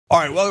All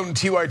right, welcome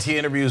to TYT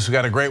Interviews. We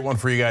got a great one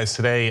for you guys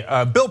today.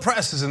 Bill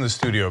Press is in the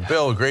studio.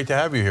 Bill, great to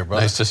have you here,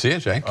 brother. Nice to see you,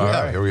 Jake.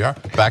 Yeah, here we are,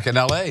 back in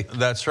LA.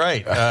 That's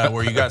right,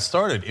 where you got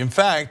started. In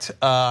fact,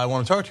 I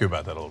want to talk to you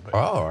about that a little bit. Oh,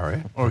 all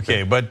right.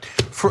 Okay, but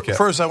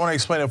first I want to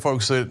explain to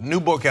folks a new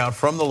book out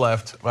from the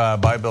left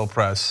by Bill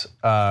Press,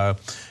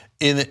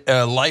 in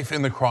Life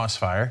in the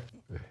Crossfire.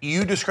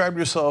 You described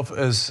yourself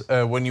as,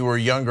 when you were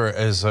younger,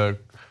 as a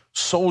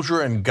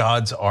soldier in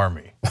God's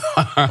army.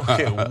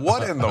 Okay,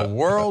 what in the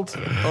world?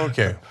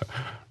 Okay.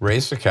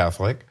 Raised a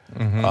Catholic,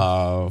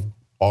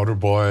 altar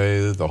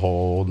boy, the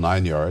whole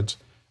 9 yards.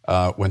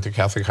 Went to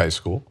Catholic high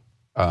school.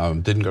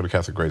 Didn't go to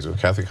Catholic grade school,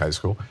 Catholic high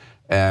school.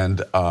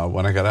 And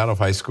when I got out of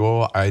high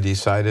school, I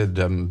decided,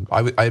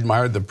 I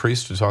admired the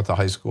priest who taught the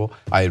high school.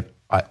 I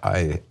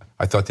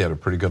thought they had a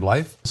pretty good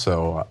life.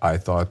 So I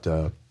thought,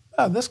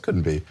 this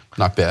couldn't be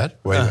not bad.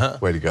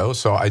 Way to go.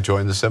 So I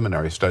joined the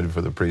seminary, studied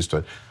for the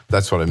priesthood.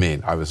 That's what I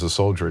mean. I was a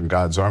soldier in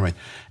God's army.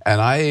 And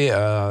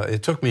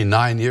it took me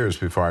 9 years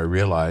before I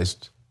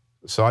realized.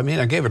 So, I mean,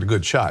 I gave it a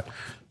good shot.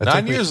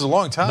 9 years is a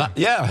long time.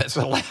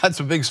 That's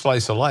a big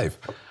slice of life.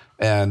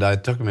 And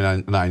it took me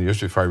 9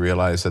 years before I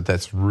realized that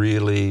that's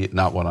really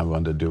not what I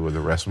wanted to do with the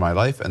rest of my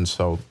life. And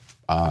so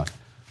I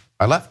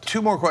left.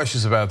 Two more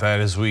questions about that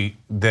as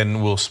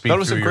then we'll speak. That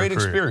was a great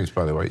experience,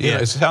 by the way. Yeah,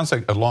 it sounds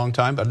like a long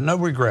time, but no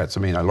regrets.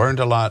 I mean, I learned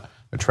a lot.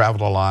 I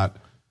traveled a lot.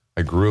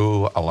 I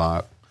grew a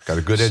lot. Got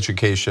a good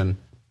education,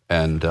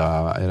 and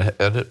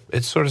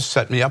it sort of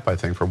set me up, I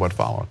think, for what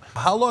followed.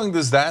 How long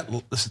does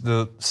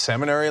the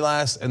seminary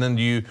last? And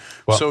then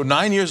so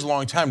 9 years is a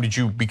long time. Did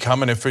you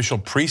become an official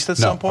priest at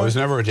some point? No, I was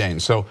never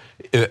ordained. So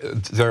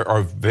there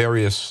are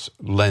various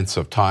lengths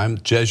of time.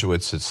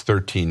 Jesuits, it's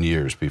 13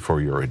 years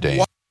before you're ordained.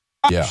 What?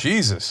 Yeah.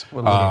 Jesus.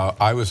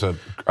 I was a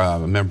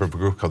member of a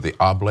group called the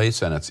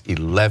Oblates, and it's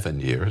 11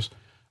 years.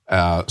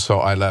 So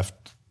I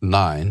left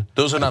 9.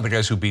 Those are not the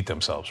guys who beat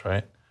themselves,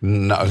 right?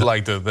 No,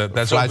 like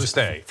that's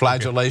overstay.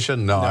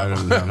 Flagellation?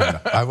 Okay. No.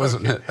 I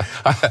wasn't.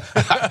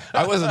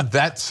 I wasn't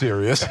that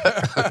serious.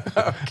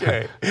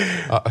 Okay.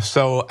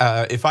 So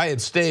if I had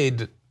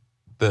stayed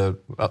the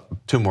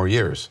 2 more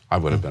years, I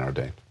would have been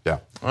ordained.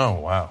 Yeah. Oh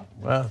wow.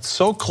 Well, it's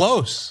so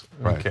close.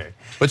 Right. Okay.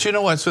 But you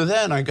know what? So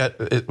then I got.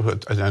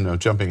 I don't know,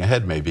 jumping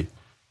ahead maybe,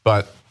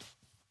 but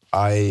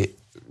I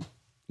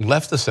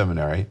left the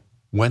seminary.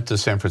 Went to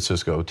San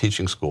Francisco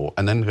teaching school,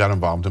 and then got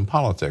involved in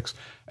politics.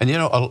 And you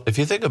know, if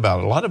you think about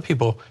it, a lot of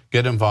people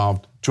get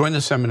involved, join the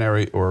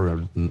seminary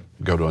or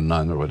go to a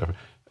nun or whatever,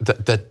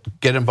 that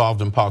get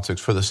involved in politics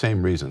for the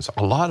same reasons.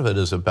 A lot of it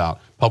is about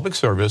public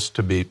service,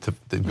 to be the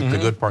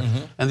good part,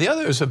 and the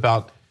other is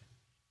about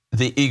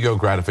the ego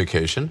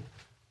gratification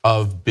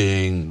of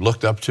being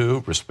looked up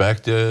to,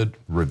 respected,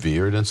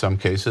 revered in some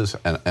cases,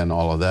 and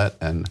all of that.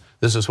 And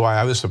this is why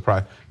I was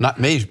surprised.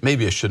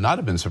 Maybe I should not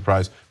have been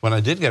surprised when I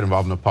did get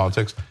involved in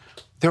politics.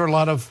 There were a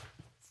lot of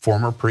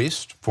former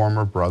priests,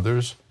 former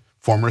brothers,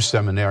 former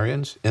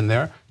seminarians in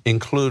there,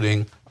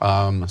 including,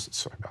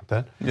 sorry about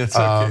that. It's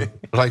okay.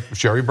 Like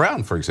Jerry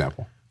Brown, for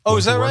example. Oh,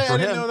 is that right? I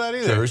didn't know that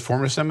either. Jerry's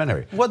former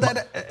seminary.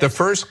 The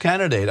first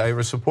candidate I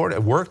ever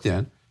worked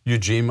in,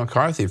 Eugene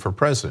McCarthy for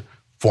president,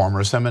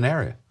 former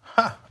seminarian.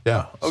 Huh.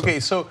 Yeah.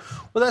 Okay, so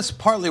that's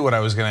partly what I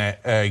was going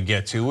to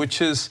get to,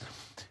 which is,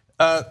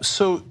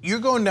 so you're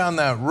going down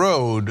that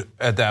road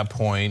at that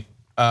point.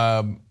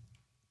 Are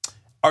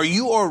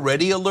you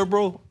already a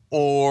liberal,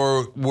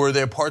 or were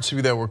there parts of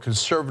you that were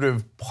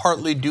conservative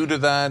partly due to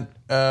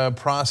that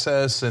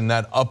process and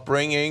that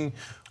upbringing,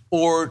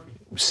 or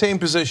same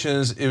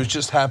positions, it was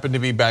just happened to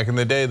be back in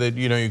the day that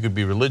you could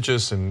be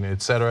religious and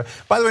et cetera?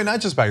 By the way,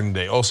 not just back in the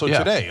day, also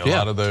today, a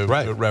lot of the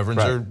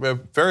reverends are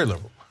very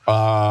liberal.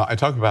 I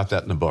talk about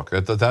that in the book.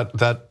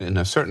 That, in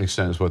a certain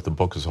extent, is what the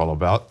book is all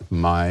about.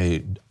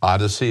 My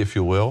odyssey, if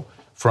you will,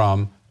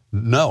 from,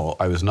 no,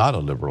 I was not a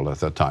liberal at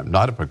that time,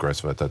 not a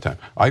progressive at that time.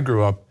 I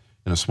grew up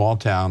in a small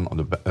town,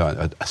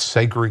 a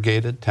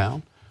segregated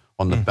town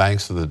on the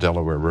banks of the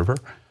Delaware River,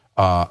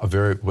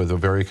 with a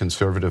very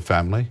conservative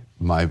family.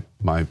 My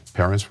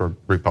parents were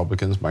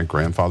Republicans. My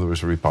grandfather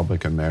was a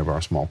Republican mayor of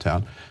our small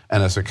town.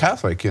 And as a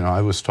Catholic,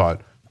 I was taught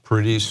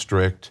pretty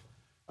strict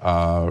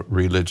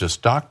religious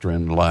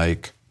doctrine,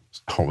 like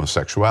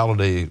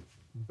homosexuality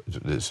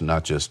should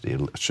not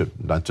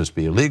just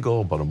be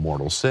illegal, but a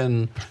mortal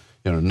sin.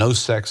 No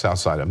sex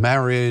outside of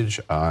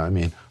marriage.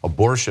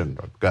 Abortion.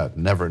 God,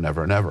 never,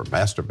 never, never.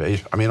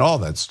 Masturbation. all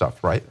that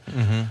stuff, right?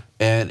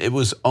 And it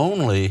was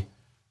only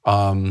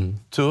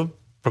to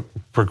a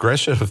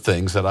progression of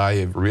things that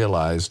I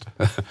realized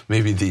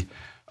maybe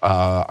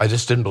I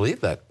just didn't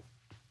believe that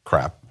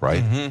crap,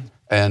 right?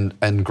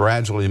 And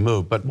gradually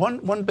moved. But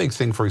one big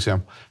thing, for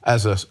example,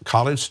 as a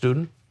college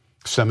student,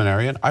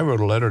 seminarian, I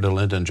wrote a letter to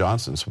Lyndon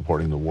Johnson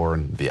supporting the war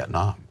in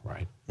Vietnam,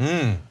 right?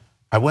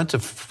 I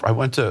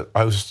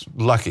was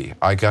lucky.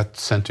 I got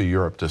sent to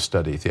Europe to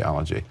study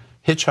theology.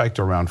 Hitchhiked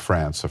around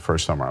France the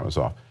first summer I was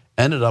off.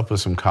 Ended up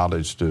with some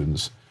college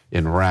students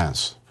in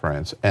Reims,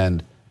 France.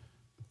 And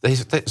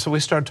so we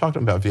started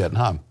talking about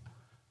Vietnam.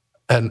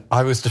 And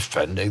I was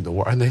defending the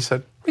war. And they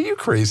said, are you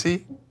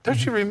crazy?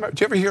 Don't you remember?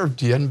 Do you ever hear of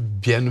Dien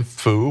Bien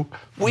Phu?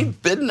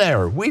 We've been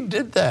there. We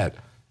did that.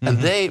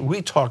 And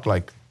we talked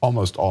like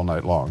almost all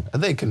night long.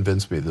 And they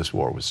convinced me this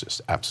war was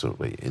just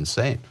absolutely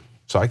insane.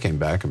 So I came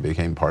back and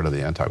became part of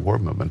the anti-war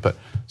movement. But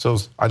so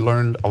I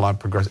learned a lot of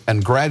progressive,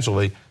 and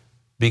gradually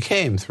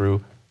became,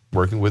 through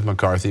working with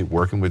McCarthy,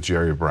 working with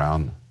Jerry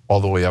Brown, all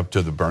the way up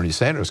to the Bernie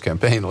Sanders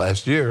campaign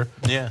last year.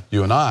 Yeah.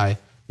 You and I,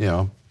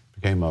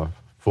 became a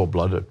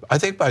full-blooded. I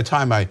think by the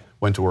time I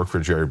went to work for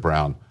Jerry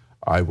Brown,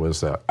 I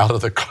was out of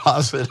the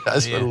closet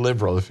as a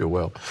liberal, if you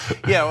will.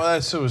 Yeah, well,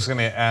 that's what I was going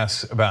to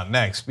ask about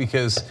next,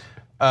 because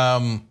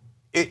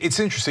it's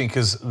interesting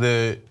because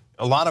a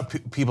lot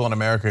of people in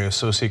America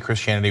associate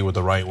Christianity with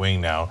the right wing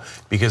now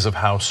because of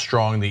how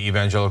strong the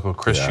evangelical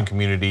Christian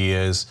community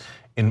is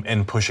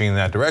in pushing in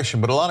that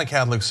direction. But a lot of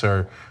Catholics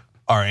are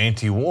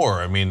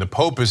anti-war. I mean, the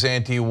Pope is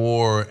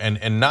anti-war,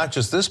 and not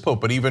just this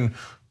Pope, but even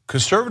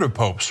conservative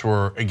popes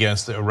were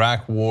against the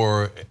Iraq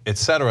war,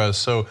 etc.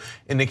 So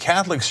in the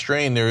Catholic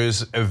strain, there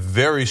is a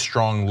very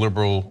strong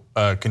liberal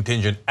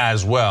contingent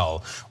as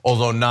well,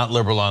 although not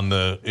liberal on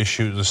the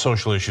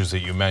social issues that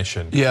you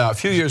mentioned. Yeah, a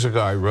few years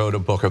ago, I wrote a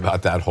book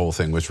about that whole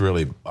thing, which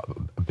really,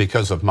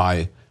 because of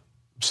my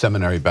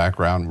seminary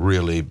background,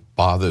 really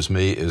bothers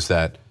me, is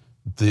that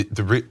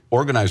the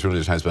organized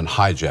religion has been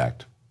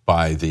hijacked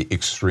by the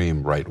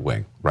extreme right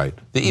wing, right?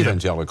 The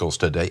evangelicals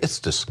today, it's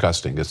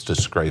disgusting, it's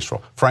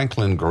disgraceful.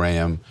 Franklin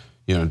Graham,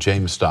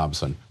 James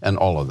Dobson, and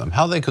all of them.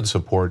 How they could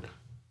support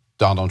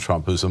Donald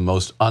Trump, who's the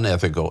most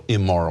unethical,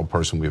 immoral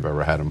person we've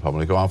ever had in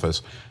public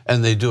office.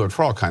 And they do it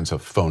for all kinds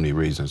of phony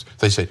reasons.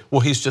 They say,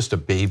 well, he's just a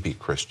baby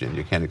Christian.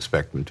 You can't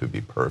expect him to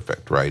be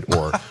perfect, right?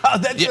 Or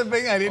that's the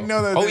thing, I didn't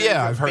know that.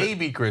 I've heard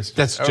baby Christian.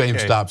 That's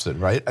James Dobson,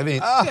 right? I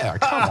mean,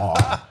 come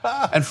on.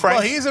 And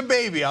well, he's a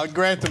baby, I'll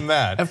grant him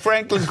that. And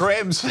Franklin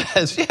Graham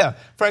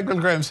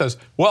says,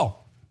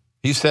 well,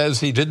 he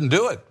says he didn't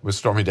do it with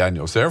Stormy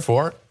Daniels.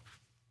 Therefore,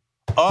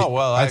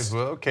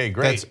 okay,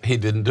 great. He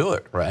didn't do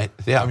it, right?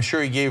 Yeah. I'm sure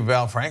he gave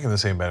Val Franken the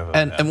same benefit.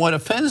 And what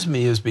offends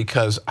me is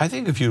because I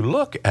think if you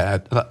look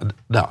at,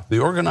 now, the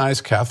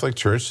organized Catholic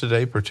Church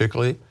today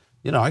particularly,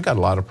 I got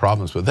a lot of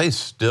problems with. They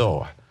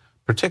still,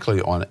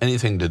 particularly on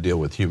anything to deal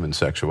with human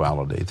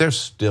sexuality, they're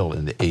still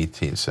in the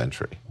 18th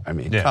century. I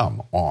mean,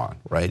 come on,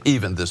 right?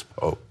 Even this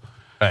Pope.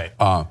 Right.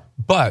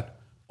 But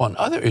on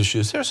other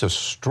issues, there's a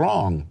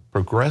strong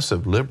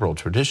progressive liberal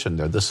tradition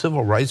there. The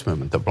civil rights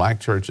movement, the black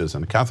churches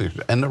and the Catholic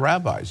and the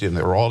rabbis,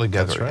 they're all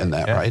together in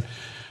that, right?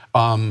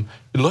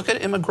 Look at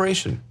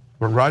immigration.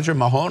 Well, Roger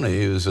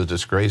Mahoney, who's a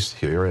disgrace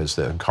here as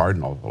the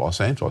Cardinal of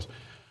Los Angeles,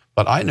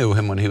 but I knew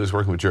him when he was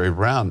working with Jerry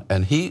Brown,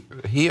 and he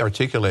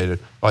articulated,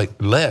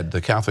 led the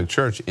Catholic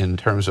Church in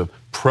terms of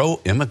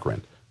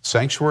pro-immigrant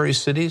sanctuary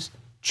cities,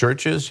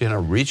 churches,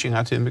 reaching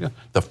out to immigrants,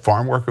 the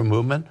farm worker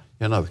movement.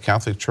 The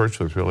Catholic Church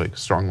was really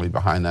strongly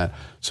behind that.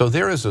 So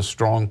there is a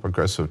strong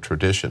progressive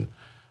tradition.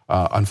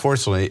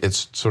 Unfortunately,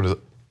 it's sort of,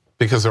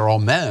 because they're all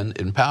men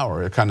in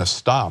power, it kind of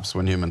stops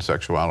when human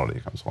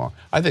sexuality comes along.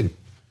 I think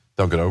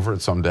they'll get over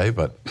it someday,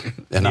 but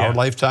in our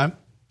lifetime.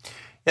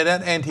 Yeah,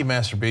 that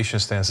anti-masturbation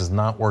stance is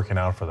not working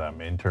out for them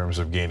in terms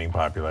of gaining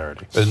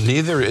popularity. And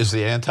neither is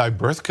the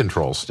anti-birth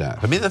control stance.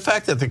 I mean, the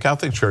fact that the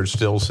Catholic Church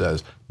still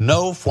says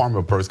no form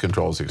of birth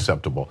control is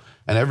acceptable,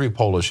 and every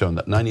poll has shown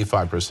that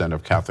 95%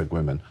 of Catholic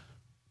women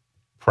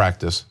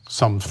practice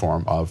some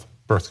form of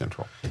birth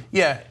control.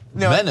 Yeah.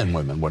 No, men and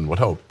women, one would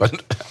hope, but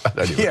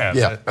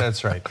anyway.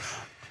 That's right.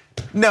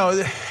 No,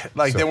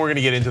 then we're going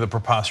to get into the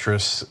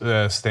preposterous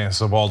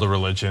stance of all the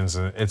religions,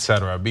 et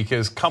cetera,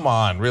 because come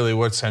on, really,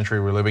 what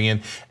century we're living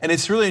in? And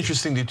it's really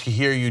interesting to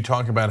hear you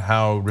talk about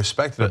how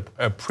respected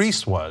a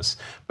priest was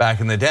back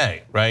in the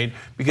day, right?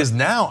 Because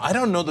now, I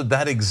don't know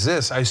that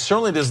exists. It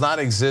certainly does not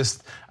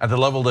exist at the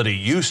level that it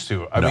used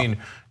to. I mean,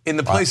 in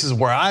the places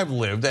where I've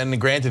lived, and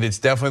granted, it's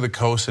definitely the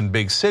coast and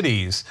big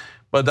cities,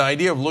 but the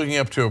idea of looking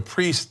up to a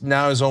priest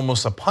now is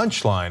almost a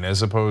punchline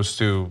as opposed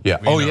to yeah.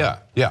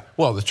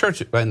 Well, the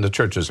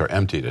churches are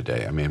empty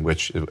today. I mean,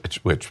 which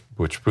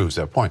proves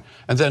that point.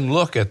 And then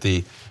look at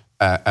the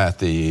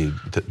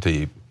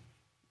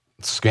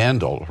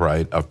scandal,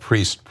 right, of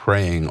priests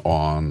preying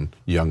on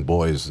young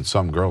boys and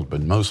some girls,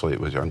 but mostly it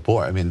was young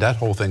boys. I mean, that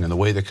whole thing and the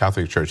way the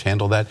Catholic Church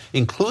handled that,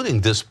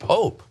 including this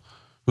Pope,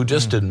 who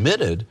just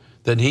admitted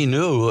that he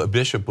knew a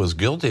bishop was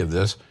guilty of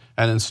this,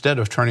 and instead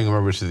of turning him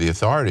over to the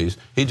authorities,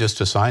 he just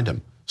assigned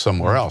him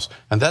somewhere else.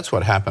 And that's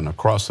what happened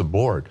across the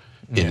board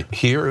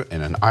here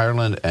and in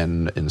Ireland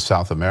and in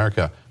South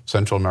America,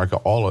 Central America,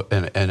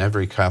 and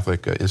every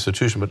Catholic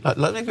institution. But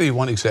let me give you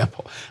one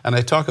example. And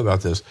I talk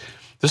about this.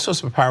 This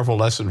was a powerful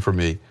lesson for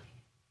me,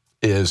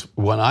 is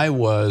when I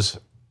was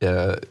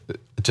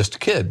just a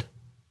kid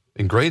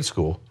in grade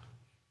school,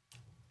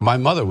 my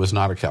mother was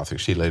not a Catholic.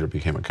 She later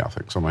became a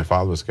Catholic. So my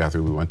father was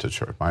Catholic. We went to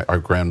church. Our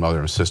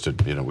grandmother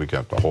insisted, we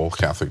got the whole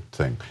Catholic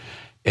thing.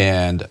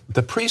 And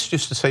the priest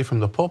used to say from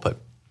the pulpit,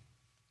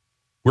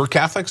 we're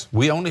Catholics.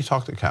 We only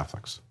talk to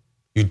Catholics.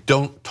 You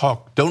don't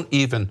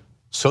even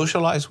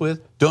socialize with,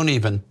 don't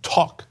even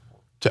talk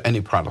to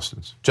any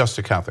Protestants, just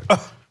to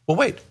Catholics. Well,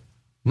 wait,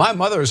 my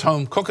mother is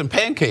home cooking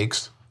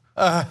pancakes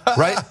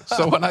Right?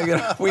 So when we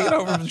get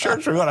over from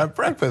church, we're going to have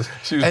breakfast.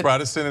 She was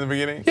Protestant in the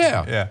beginning?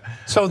 Yeah. Yeah.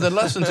 So the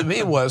lesson to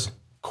me was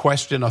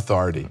question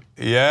authority.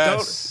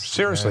 Yes.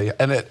 Seriously.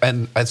 Yeah.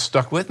 And it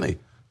stuck with me.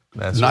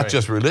 That's Not right.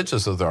 just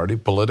religious authority,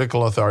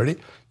 political authority.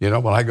 You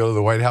know, when I go to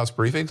the White House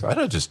briefings, I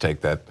don't just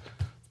take that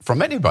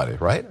from anybody,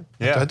 right?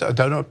 Yeah. I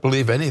don't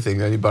believe anything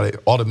that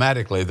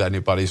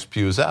anybody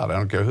spews out. I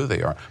don't care who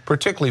they are,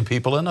 particularly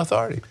people in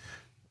authority.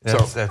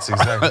 That's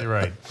exactly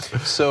right.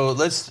 So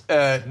let's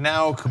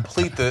now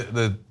complete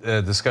the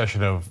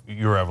discussion of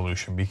your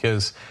evolution,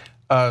 because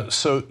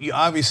so you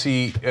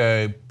obviously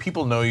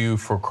people know you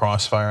for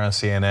Crossfire on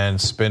CNN,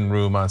 Spin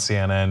Room on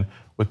CNN,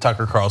 with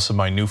Tucker Carlson,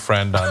 my new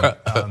friend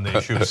on the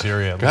issue of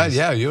Syria. God,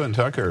 yeah, you and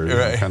Tucker.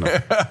 Right. Kind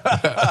of.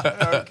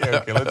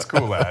 Okay, let's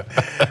cool that.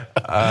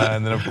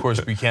 And then, of course,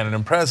 Buchanan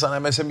and Press on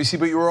MSNBC.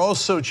 But you were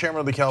also chairman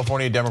of the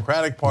California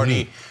Democratic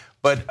Party.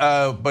 But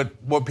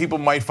what people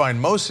might find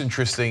most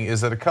interesting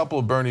is that a couple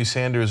of Bernie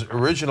Sanders'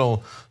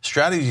 original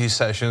strategy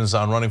sessions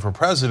on running for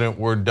president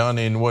were done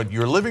in what,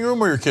 your living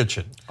room or your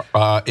kitchen?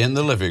 In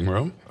the living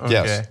room. Okay.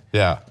 Yes.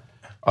 Yeah.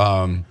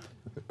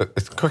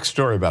 A quick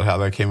story about how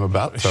that came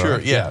about. Sure.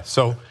 Yeah.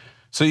 So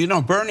you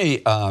know,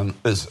 Bernie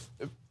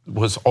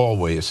was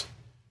always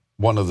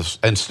one of the,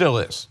 and still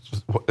is,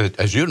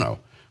 as you know,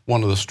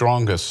 one of the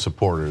strongest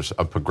supporters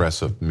of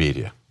progressive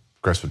media,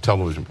 progressive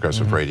television,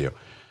 progressive radio.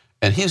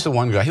 And he's the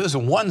one guy, he was the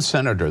one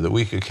senator that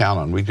we could count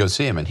on. We'd go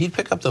see him, and he'd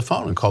pick up the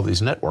phone and call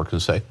these networks and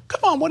say,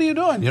 come on, what are you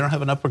doing? You don't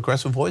have enough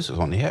progressive voices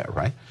on the air,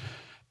 right?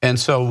 And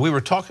so we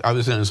were talking, I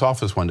was in his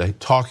office one day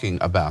talking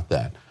about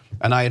that.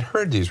 And I had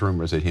heard these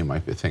rumors that he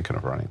might be thinking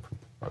of running,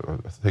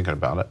 thinking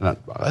about it. And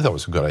I thought it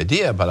was a good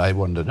idea, but I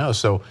wanted to know.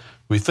 So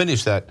we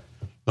finished that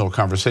little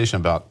conversation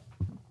about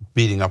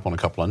beating up on a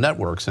couple of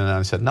networks. And then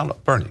I said, no,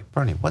 look,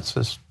 Bernie, what's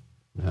this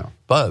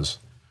buzz?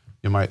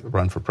 You might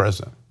run for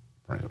president.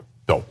 Bernie,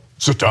 Bill,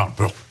 sit down,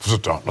 Bill,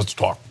 sit down, let's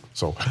talk.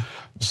 So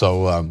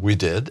we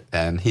did,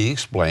 and he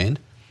explained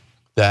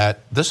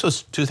that this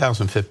was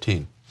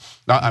 2015.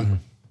 No,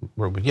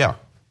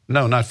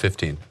 no, not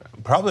 15.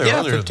 Probably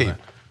earlier 15. than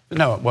that.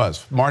 No, it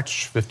was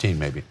March 15,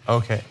 maybe.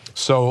 Okay.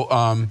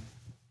 So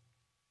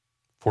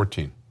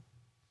 14.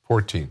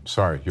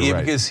 Sorry, you're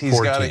right. Because he's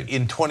 14. got it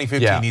in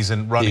 2015. He's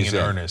running in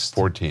earnest.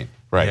 14,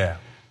 right? Yeah.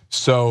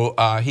 So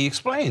he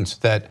explains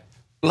that,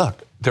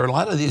 look, there are a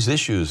lot of these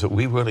issues that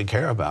we really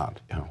care about.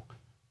 You know,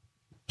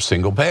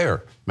 single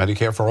payer,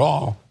 Medicare for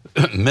all,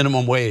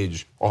 minimum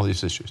wage, all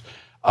these issues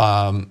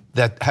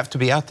that have to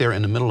be out there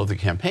in the middle of the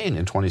campaign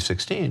in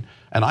 2016.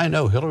 And I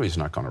know Hillary's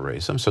not going to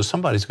raise them, so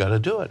somebody's got to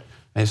do it.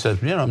 And he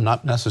said,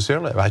 not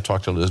necessarily. I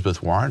talked to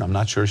Elizabeth Warren. I'm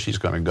not sure she's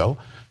going to go.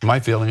 My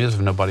feeling is if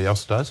nobody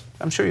else does,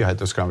 I'm sure you had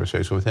this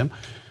conversation with him,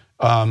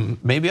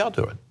 maybe I'll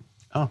do it.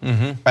 Oh.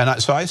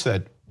 And so I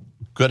said,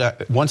 good.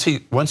 Once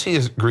he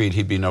agreed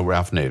he'd be no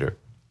Ralph Nader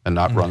and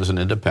not run as an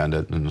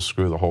independent and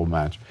screw the whole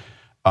match,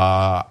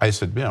 I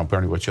said,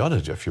 Bernie, what you ought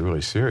to do if you're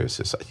really serious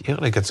is you ought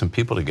to get some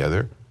people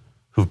together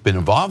who've been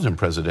involved in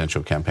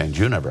presidential campaigns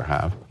you never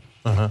have,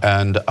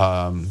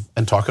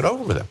 and talk it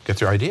over with them, get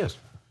their ideas.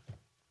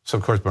 So,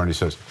 of course, Bernie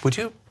says,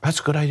 that's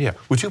a good idea.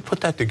 Would you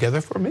put that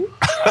together for me?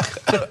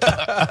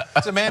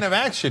 It's a man of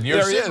action.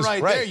 You're sitting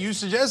right there. You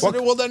suggested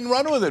it. Well, then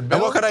run with it, Bill.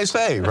 And what could I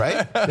say,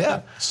 right?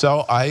 Yeah.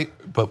 So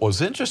but what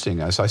was interesting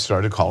is I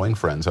started calling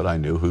friends that I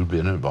knew who'd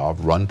been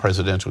involved, run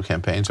presidential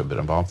campaigns, have been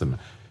involved in them.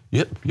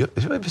 You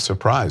might be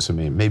surprised. I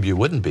mean, maybe you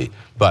wouldn't be.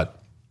 But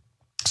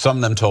some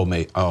of them told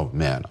me, oh,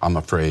 man, I'm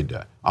afraid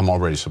I'm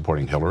already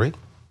supporting Hillary.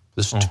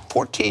 This is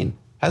 14,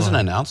 hasn't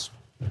announced.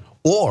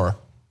 Or,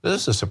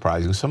 this is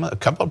surprising, a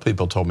couple of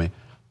people told me,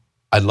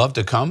 I'd love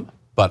to come,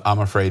 but I'm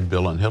afraid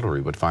Bill and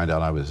Hillary would find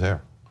out I was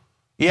there.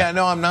 Yeah,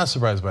 no, I'm not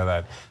surprised by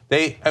that.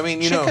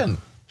 Chicken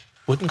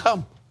wouldn't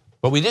come.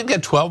 But we did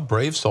get 12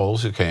 brave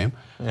souls who came.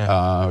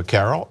 Yeah.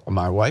 Carol,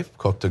 my wife,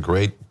 cooked a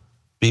great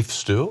beef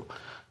stew,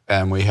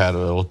 and we had a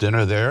little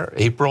dinner there.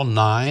 April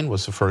 9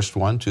 was the first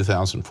one,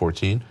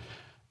 2014.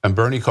 And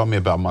Bernie called me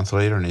about a month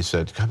later, and he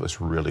said, God, it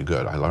was really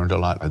good. I learned a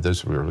lot.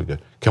 This was really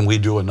good. Can we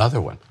do another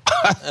one?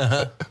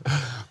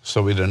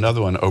 So we did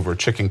another one over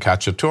chicken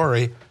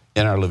cacciatore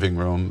in our living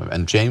room.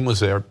 And Jane was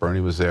there,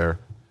 Bernie was there,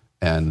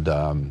 and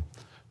a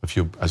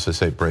few, as I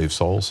say, brave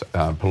souls,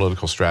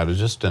 political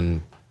strategists.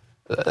 And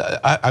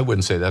I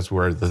wouldn't say that's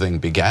where the thing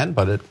began,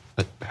 but it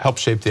helped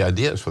shape the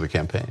ideas for the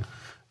campaign.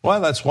 Well,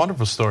 that's a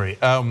wonderful story.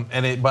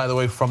 And by the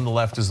way, From the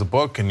Left is the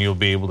book, and you'll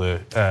be able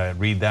to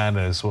read that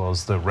as well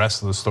as the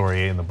rest of the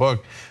story in the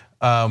book.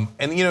 And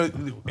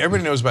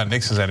everybody knows about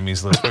Nixon's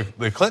enemies list, but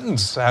the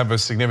Clintons have a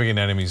significant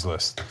enemies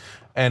list.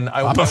 And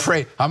I'm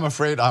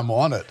afraid I'm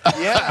on it.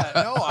 Yeah,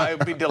 no,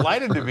 I'd be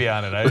delighted to be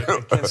on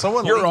it. Can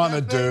someone? You're on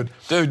it, dude.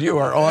 Dude, you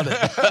are on it.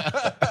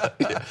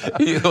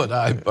 You and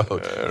I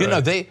both.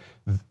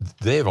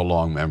 They have a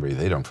long memory.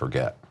 They don't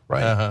forget,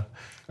 right?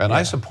 And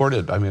I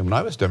supported. When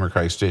I was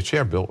Democratic State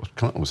Chair, Bill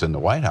Clinton was in the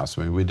White House.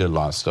 We did a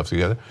lot of stuff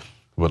together,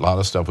 a lot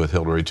of stuff with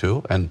Hillary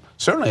too, and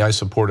certainly I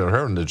supported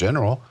her in the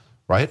general.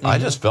 Right? I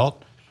just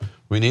felt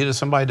we needed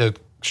somebody to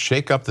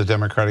shake up the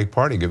Democratic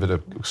Party, give it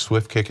a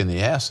swift kick in the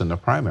ass in the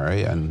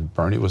primary, and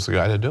Bernie was the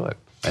guy to do it.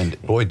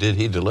 And boy, did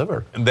he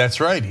deliver. That's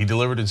right, he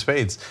delivered in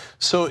spades.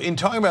 So in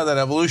talking about that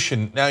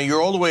evolution, now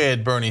you're all the way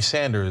at Bernie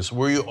Sanders.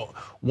 Were you,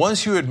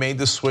 once you had made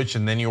the switch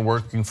and then you're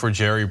working for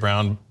Jerry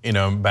Brown,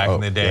 back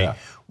in the day,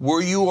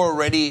 were you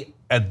already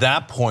at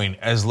that point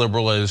as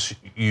liberal as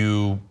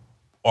you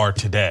are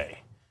today?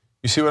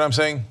 You see what I'm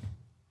saying?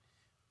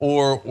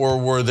 Or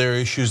were there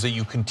issues that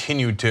you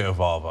continued to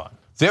evolve on?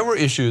 There were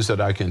issues that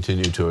I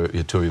continued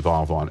to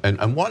evolve on.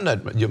 And one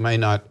that you may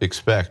not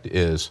expect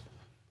is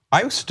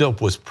I still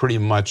was pretty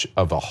much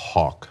of a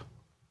hawk,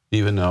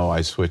 even though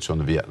I switched on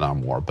the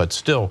Vietnam War. But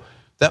still,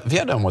 that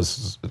Vietnam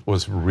was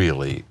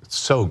really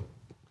so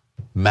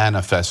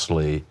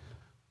manifestly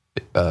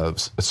a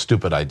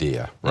stupid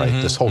idea, right?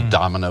 This whole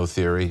domino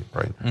theory,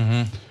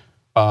 right?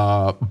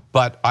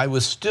 But I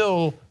was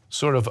still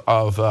sort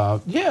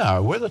of yeah,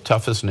 we're the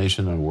toughest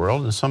nation in the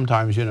world, and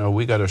sometimes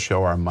we got to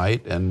show our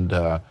might and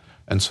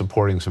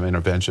supporting some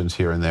interventions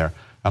here and there.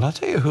 And I'll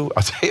tell you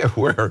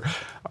where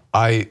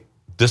I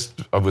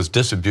was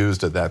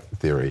disabused of that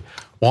theory.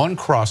 On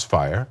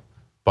Crossfire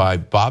by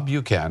Bob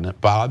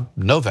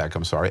Novak,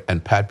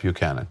 and Pat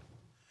Buchanan,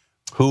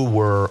 who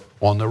were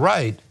on the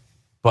right,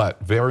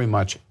 but very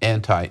much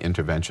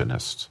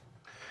anti-interventionists.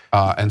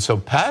 And so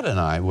Pat and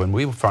I, when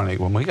we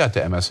got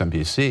to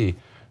MSNBC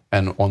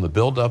and on the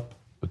build-up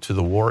to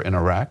the war in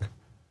Iraq,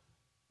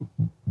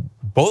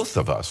 both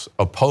of us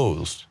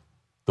opposed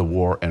the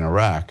war in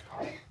Iraq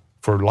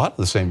for a lot of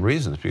the same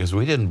reasons, because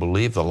we didn't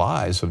believe the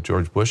lies of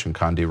George Bush and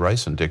Condi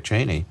Rice and Dick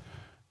Cheney.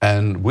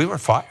 And we were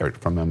fired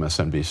from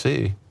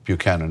MSNBC,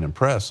 Buchanan and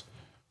Press,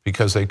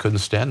 because they couldn't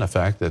stand the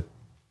fact that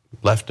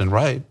left and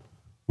right,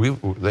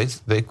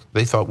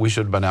 they thought we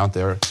should have been out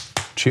there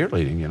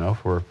cheerleading,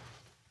 for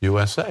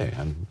USA,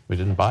 and we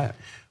didn't buy it.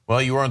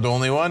 Well, you weren't the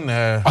only one.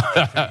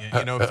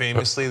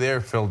 Famously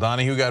there, Phil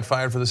Donahue got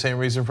fired for the same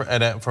reason from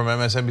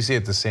MSNBC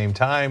at the same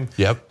time.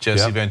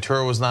 Jesse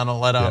Ventura was not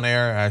let on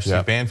air.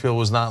 Ashley Banfield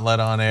was not let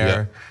on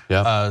air.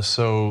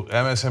 So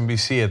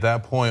MSNBC at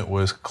that point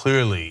was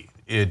clearly,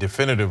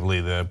 definitively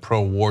the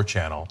pro-war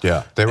channel.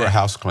 Yeah, they were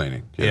house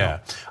cleaning. You know.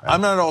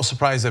 I'm not at all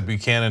surprised that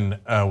Buchanan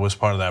was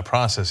part of that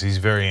process. He's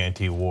very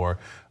anti-war.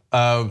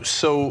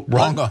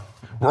 Wrong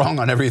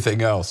on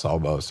everything else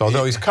almost.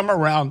 Although he's come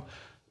around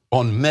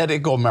on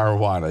medical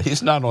marijuana.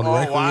 He's not on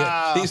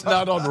he's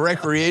not on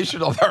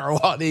recreational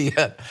marijuana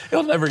yet.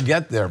 He'll never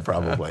get there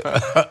probably.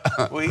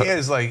 Well, he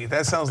is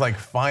that sounds like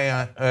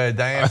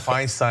Dianne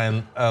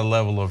Feinstein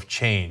level of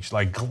change,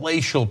 like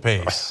glacial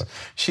pace.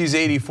 She's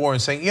 84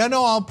 and saying,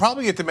 I'll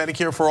probably get to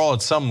Medicare for all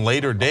at some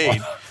later date.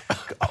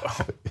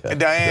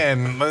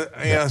 Dianne,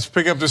 let's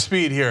pick up the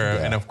speed here.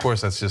 And of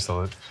course, that's just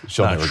not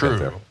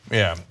true.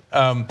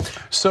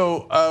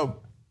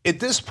 At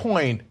this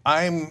point,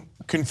 I'm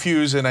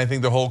confused, and I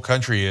think the whole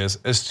country is,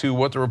 as to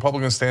what the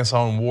Republican stance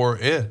on war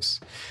is.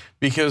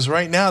 Because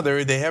right now,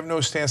 they have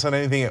no stance on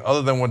anything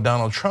other than what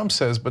Donald Trump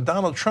says. But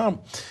Donald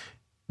Trump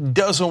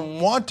doesn't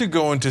want to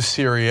go into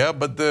Syria,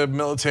 but the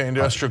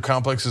military-industrial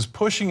complex is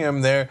pushing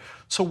him there.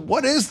 So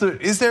is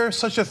there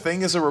such a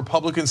thing as a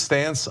Republican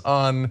stance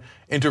on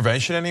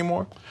intervention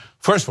anymore?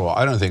 First of all,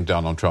 I don't think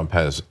Donald Trump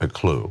has a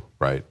clue,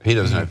 right? He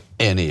doesn't have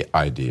any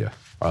idea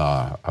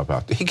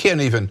about it. He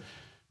can't even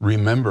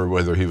remember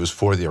whether he was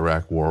for the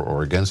Iraq War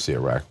or against the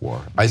Iraq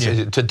War. I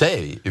say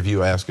today, if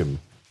you ask him,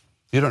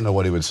 you don't know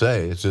what he would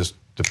say. It just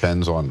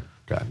depends on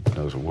God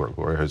knows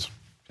where his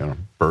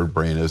bird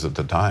brain is at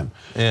the time.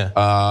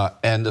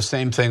 And the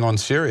same thing on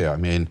Syria. I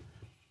mean,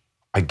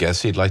 I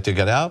guess he'd like to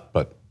get out,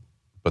 but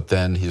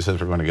then he says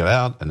we're going to get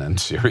out, and then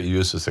Syria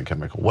uses the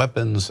chemical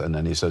weapons, and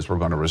then he says we're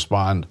going to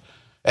respond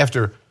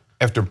after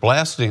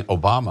blasting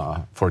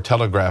Obama for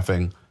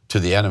telegraphing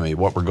to the enemy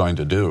what we're going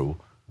to do.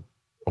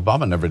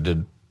 Obama never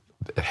did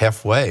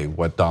halfway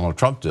what Donald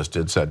Trump just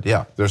did. Said,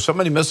 there's so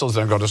many missiles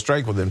that are going to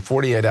strike within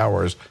 48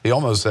 hours. He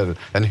almost said it,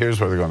 and here's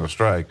where they're going to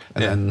strike.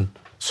 And then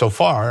so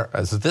far,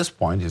 as at this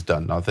point, he's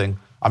done nothing.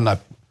 I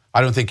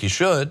don't think he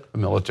should, a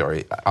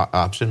military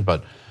option,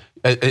 but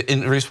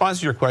in response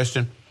to your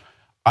question,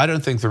 I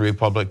don't think the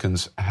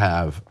Republicans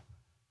have,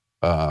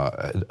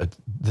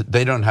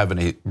 they don't have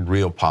any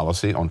real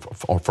policy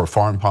for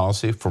foreign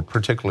policy,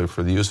 particularly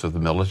for the use of the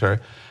military.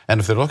 And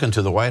if they're looking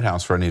to the White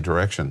House for any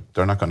direction,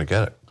 they're not going to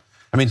get it.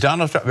 I mean,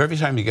 Donald Trump, every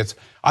time he gets,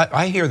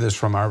 I hear this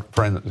from our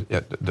friend,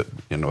 at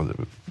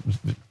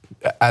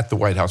the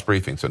White House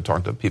briefings and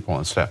talking to people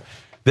on staff.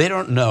 They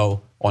don't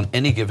know on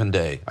any given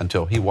day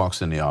until he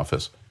walks in the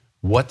office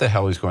what the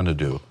hell he's going to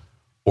do,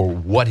 or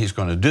what he's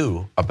going to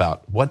do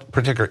about what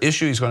particular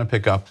issue he's going to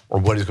pick up, or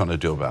what he's going to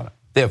do about it.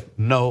 They have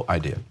no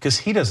idea. Because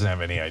he doesn't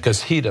have any idea.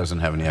 Because he doesn't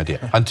have any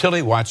idea until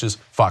he watches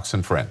Fox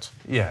and Friends.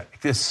 Yeah,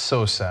 it's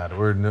so sad.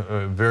 We're in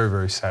a very,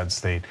 very sad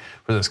state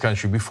for this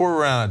country. Before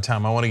we run out of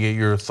time, I want to get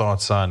your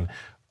thoughts on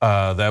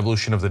the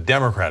evolution of the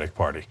Democratic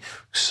Party.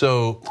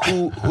 So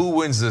who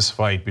wins this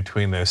fight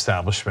between the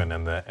establishment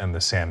and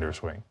the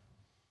Sanders wing?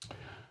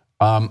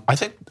 I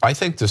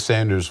think the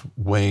Sanders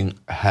wing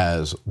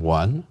has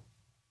won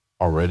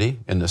already,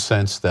 in the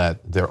sense that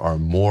there are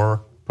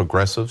more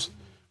progressives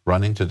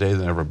running today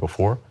than ever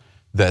before,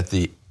 that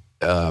the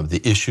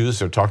issues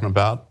they're talking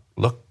about,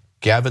 look,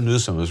 Gavin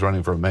Newsom, who's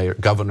running for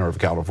governor of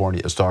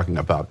California, is talking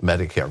about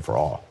Medicare for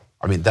all.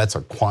 I mean, that's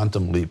a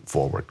quantum leap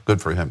forward.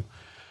 Good for him.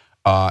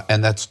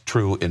 And that's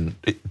true in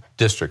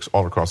districts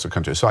all across the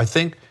country. So I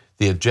think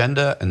the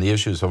agenda and the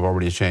issues have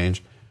already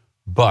changed,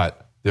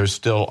 but there's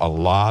still a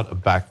lot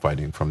of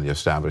backbiting from the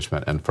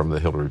establishment and from the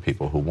Hillary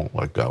people who won't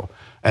let go.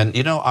 And,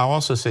 you know, I'll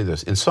also say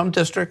this. In some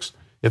districts,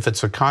 if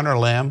it's a Connor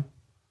Lamb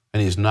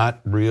and he's not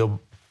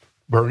real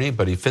Bernie,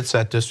 but he fits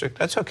that district,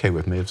 that's okay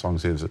with me as long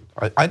as he is it.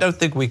 I don't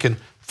think we can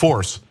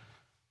force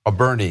a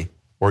Bernie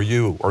or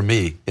you or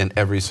me in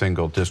every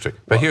single district.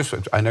 But here's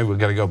what, I know we've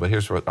got to go, but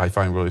here's what I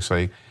find really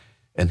exciting,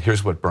 and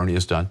here's what Bernie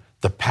has done.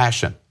 The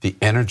passion, the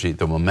energy,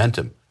 the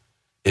momentum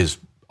is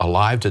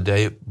alive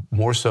today,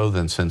 more so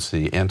than since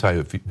the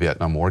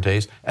anti-Vietnam War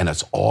days, and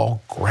it's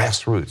all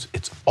grassroots.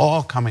 It's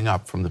all coming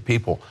up from the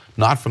people,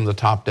 not from the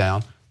top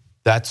down.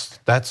 That's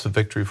a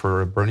victory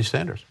for Bernie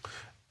Sanders.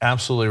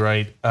 Absolutely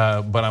right,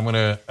 but I'm going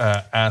to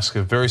ask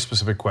a very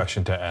specific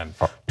question to end.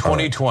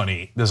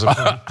 2020, does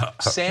a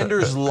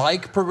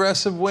Sanders-like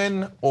progressive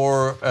win,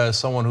 or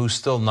someone who's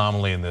still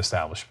nominally in the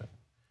establishment?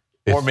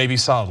 Or maybe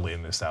solidly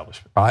in the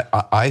establishment?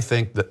 I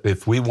think that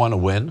if we want to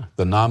win,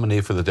 the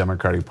nominee for the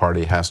Democratic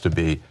Party has to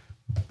be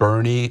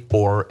Bernie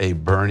or a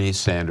Bernie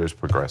Sanders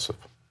progressive.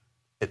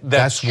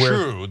 That's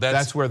true.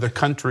 That's where the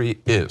country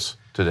is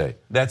today.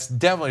 That's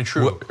definitely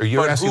true.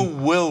 But who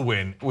will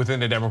win within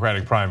the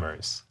Democratic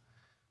primaries?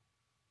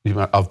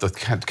 Of the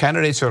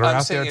candidates that are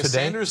out there today? A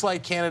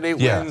Sanders-like candidate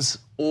wins,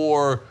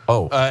 or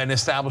an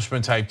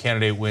establishment-type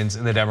candidate wins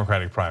in the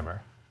Democratic primary?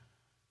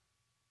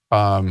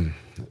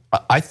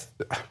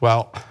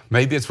 Well,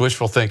 maybe it's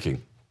wishful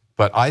thinking,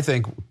 but I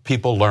think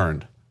people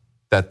learned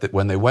that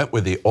when they went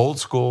with the old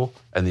school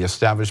and the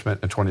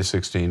establishment in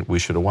 2016, we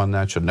should have won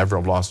that, should never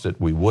have lost it.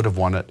 We would have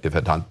won it if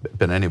it had not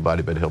been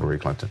anybody but Hillary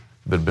Clinton.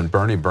 If it had been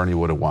Bernie, Bernie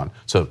would have won.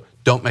 So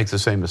don't make the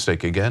same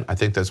mistake again. I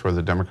think that's where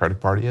the Democratic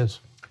Party is.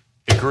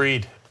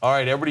 Agreed. All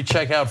right, everybody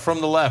check out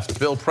From the Left,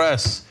 Bill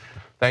Press.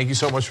 Thank you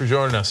so much for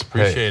joining us.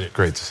 Appreciate it.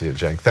 Great to see you,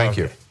 Cenk. Thank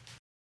you.